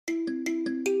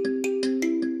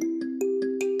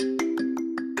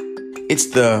It's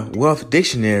the Wealth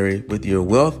Dictionary with your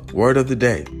wealth word of the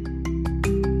day.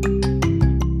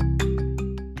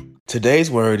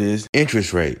 Today's word is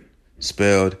interest rate,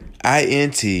 spelled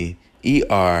INTERESTRATE.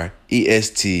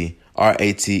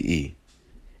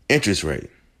 Interest rate.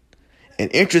 An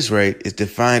interest rate is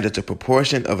defined as a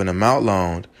proportion of an amount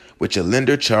loaned which a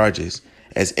lender charges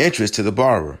as interest to the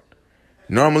borrower,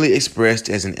 normally expressed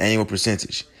as an annual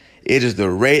percentage. It is the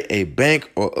rate a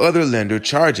bank or other lender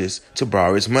charges to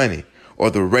borrow its money, or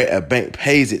the rate a bank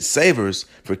pays its savers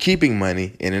for keeping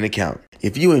money in an account.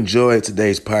 If you enjoyed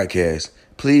today's podcast,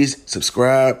 please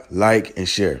subscribe, like, and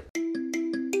share.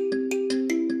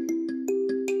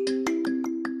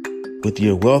 With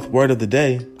your wealth word of the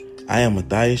day, I am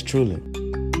Matthias Trulin.